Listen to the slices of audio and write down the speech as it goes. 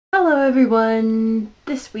Hello everyone!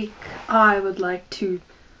 This week I would like to,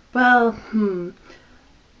 as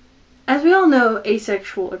we all know,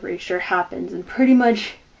 asexual erasure happens in pretty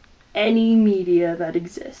much any media that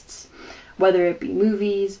exists. Whether it be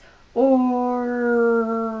movies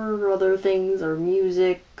or other things or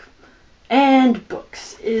music, and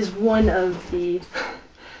books is one of the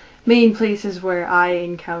main places where I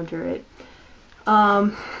encounter it.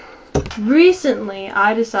 Recently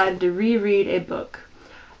I decided to reread a book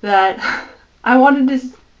that I wanted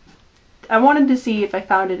to see if I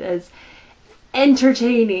found it as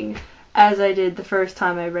entertaining as I did the first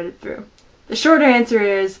time I read it through. The short answer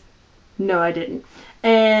is no, I didn't.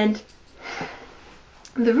 And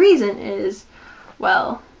the reason is,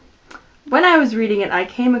 well, when I was reading it, I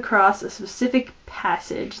came across a specific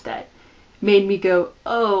passage that made me go,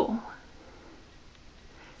 oh,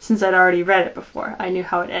 since I'd already read it before. I knew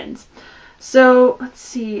how it ends. So, let's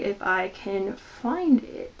see if I can find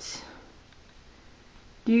it.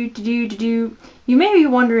 You may be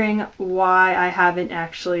wondering why I haven't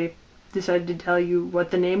actually decided to tell you what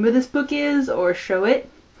the name of this book is or show it.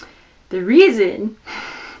 The reason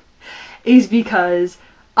is because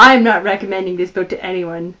I'm not recommending this book to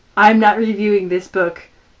anyone. I'm not reviewing this book.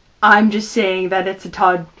 I'm just saying that it's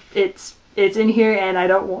in here and I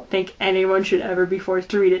don't think anyone should ever be forced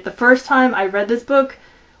to read it. The first time I read this book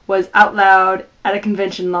was out loud at a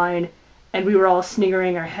convention line, and we were all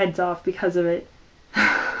sniggering our heads off because of it.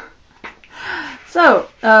 So,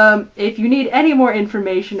 if you need any more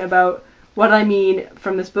information about what I mean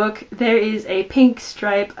from this book, there is a pink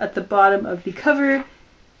stripe at the bottom of the cover,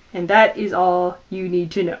 and that is all you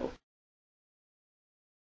need to know.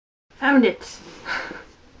 Found it!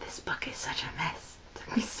 This book is such a mess. It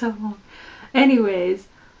took me so long. Anyways,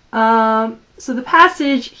 so the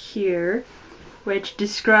passage here, which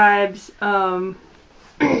describes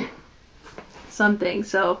something.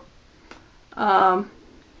 So,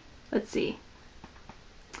 let's see.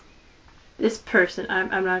 This person,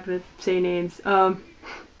 I'm not going to say names.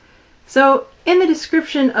 So, in the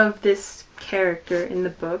description of this character in the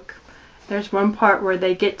book, there's one part where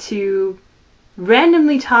they get to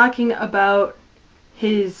randomly talking about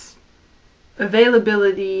his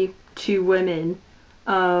availability to women,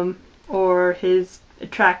 or his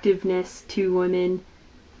attractiveness to women,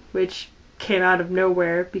 which came out of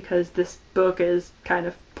nowhere because this book is kind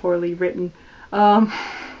of poorly written. And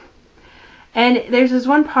there's this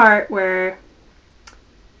one part where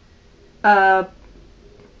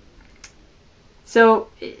so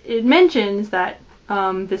it mentions that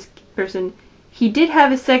this person, he did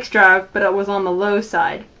have a sex drive, but it was on the low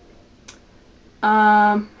side.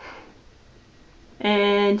 And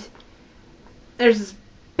there's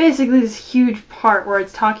basically this huge part where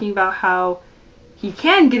it's talking about how he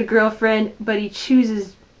can get a girlfriend, but he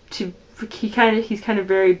chooses to. He's kind of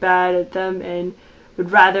very bad at them and would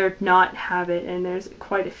rather not have it. And there's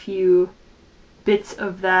quite a few bits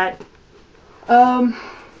of that. And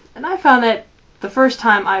I found that the first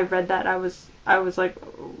time I read that, I was like,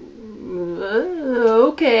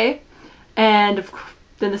 okay. And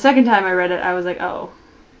then the second time I read it, I was like, oh,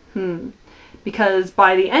 because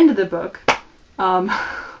by the end of the book,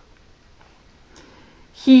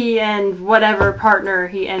 he and whatever partner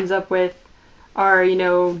he ends up with are,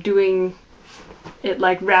 doing it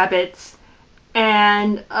like rabbits.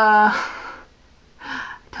 And, I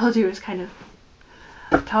told you it was kind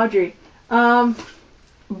of tawdry.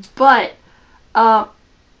 But, the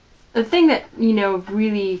thing that,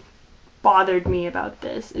 really bothered me about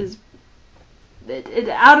this is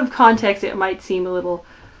out of context it might seem a little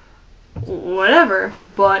whatever,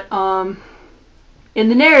 but, in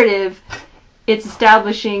the narrative, it's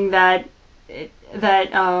establishing that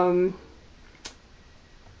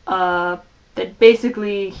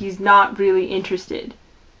basically he's not really interested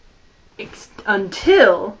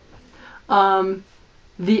until the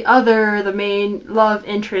main love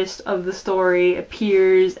interest of the story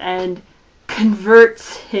appears and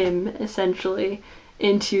converts him essentially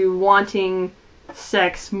into wanting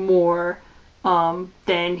sex more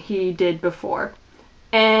than he did before.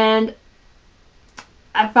 And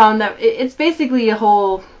I found that it's basically a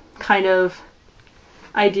whole kind of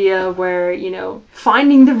idea where,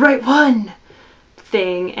 finding the right one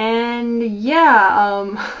thing. And yeah,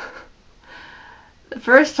 the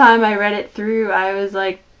first time I read it through, I was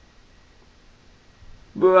like,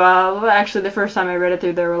 well, actually the first time I read it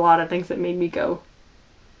through, there were a lot of things that made me go.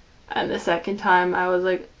 And the second time I was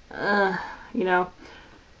like,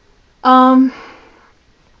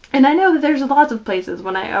 and I know that there's lots of places.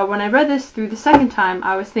 When I read this through the second time,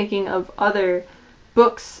 I was thinking of other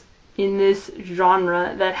books in this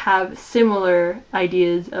genre that have similar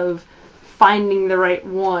ideas of finding the right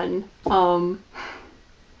one.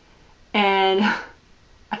 And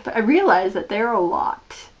I realized that there are a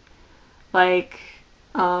lot. Like,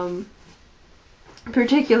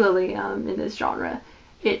 particularly in this genre,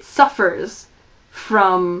 it suffers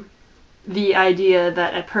from the idea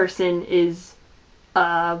that a person is,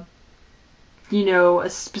 you know, a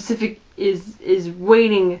specific is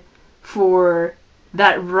waiting for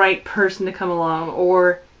that right person to come along,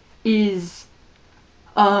 or is,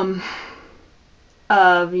 you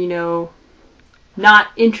know, not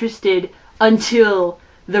interested until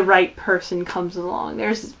the right person comes along.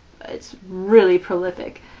 It's really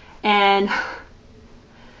prolific. And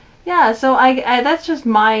yeah, so I that's just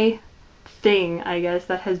my thing, I guess,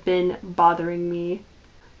 that has been bothering me.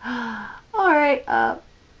 Alright,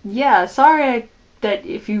 yeah, sorry that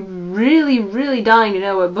if you're really dying to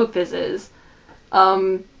know what book this is,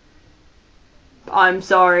 I'm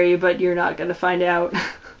sorry, but you're not gonna find out.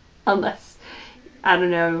 Unless, I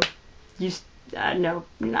don't know, no,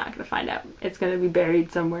 you're not gonna find out. It's gonna be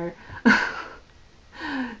buried somewhere.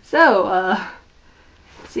 So,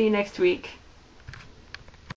 see you next week.